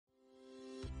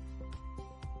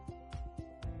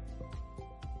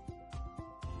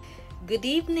Good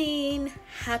evening,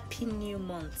 happy new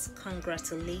month,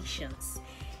 congratulations.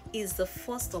 It's the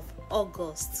 1st of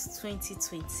August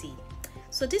 2020.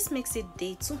 So this makes it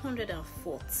day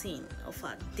 214 of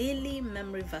our daily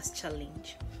memory verse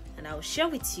challenge. And I will share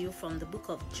with you from the book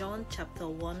of John chapter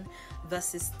 1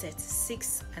 verses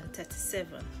 36 and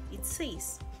 37. It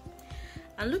says,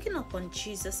 "And looking upon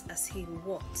Jesus as he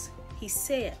walked, he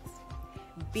saith,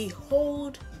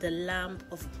 Behold the Lamb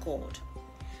of God.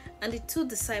 And the two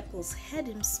disciples heard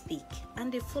him speak,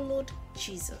 and they followed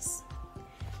Jesus."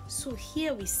 So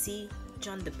here we see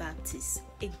John the Baptist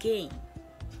again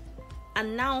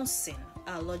announcing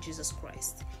our Lord Jesus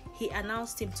Christ. He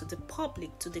announced him to the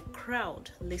public, to the crowd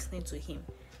listening to him.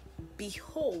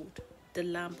 Behold the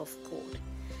Lamb of God.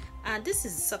 And this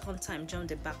is the second time John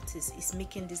the Baptist is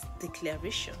making this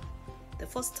declaration. The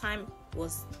first time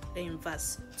was in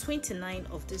verse 29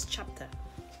 of this chapter.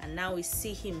 And now we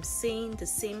see him saying the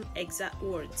same exact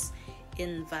words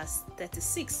in verse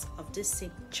 36 of this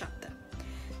same chapter.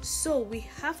 So we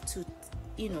have to,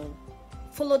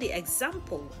 follow the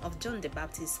example of John the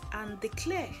Baptist and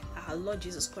declare our Lord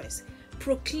Jesus Christ.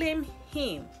 Proclaim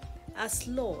him as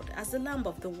Lord, as the Lamb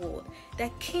of the world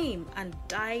that came and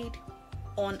died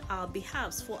on our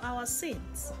behalf for our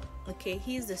sins. Okay,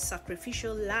 he is the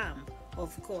sacrificial lamb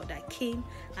of God that came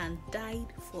and died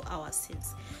for our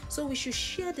sins. So we should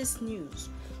share this news.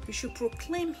 We should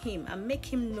proclaim him and make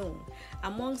him known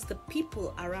amongst the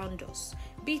people around us,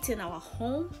 be it in our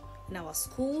home, in our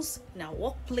schools, in our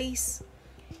workplace,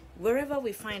 wherever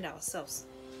we find ourselves.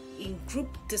 In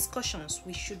group discussions,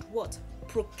 we should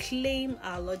proclaim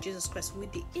our Lord Jesus Christ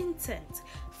with the intent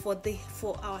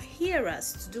for our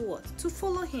hearers to do what? To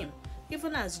follow him.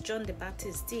 Even as John the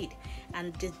Baptist did,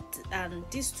 and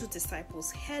these two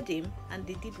disciples heard him and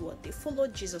they did what? They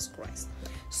followed Jesus Christ.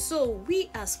 So we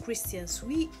as Christians,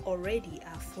 we already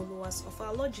are followers of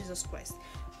our Lord Jesus Christ.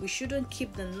 We shouldn't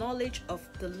keep the knowledge of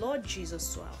the Lord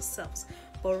Jesus to ourselves,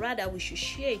 but rather we should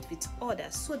share it with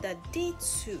others so that they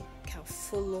too can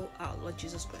follow our Lord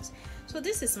Jesus Christ. So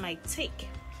this is my take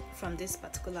from this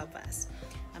particular verse.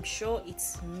 I'm sure it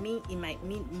might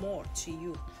mean more to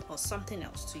you or something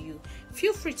else to you.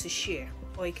 Feel free to share,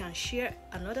 or you can share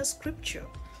another scripture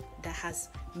that has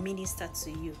ministered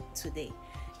to you today.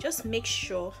 Just make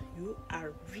sure you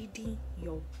are reading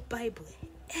your Bible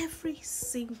every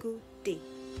single day.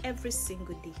 Every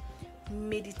single day.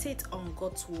 Meditate on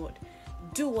God's word.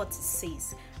 Do what it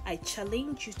says. I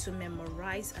challenge you to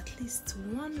memorize at least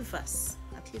one verse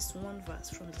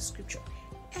from the scripture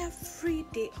every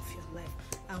day of your life,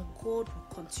 and God will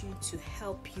continue to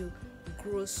help you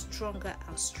grow stronger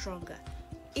and stronger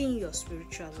in your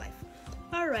spiritual life.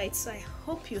 All right, so I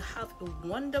hope you have a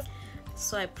wonderful.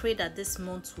 So I pray that this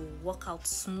month will work out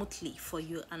smoothly for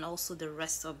you and also the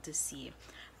rest of this year.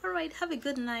 All right, have a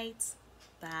good night.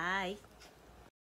 Bye.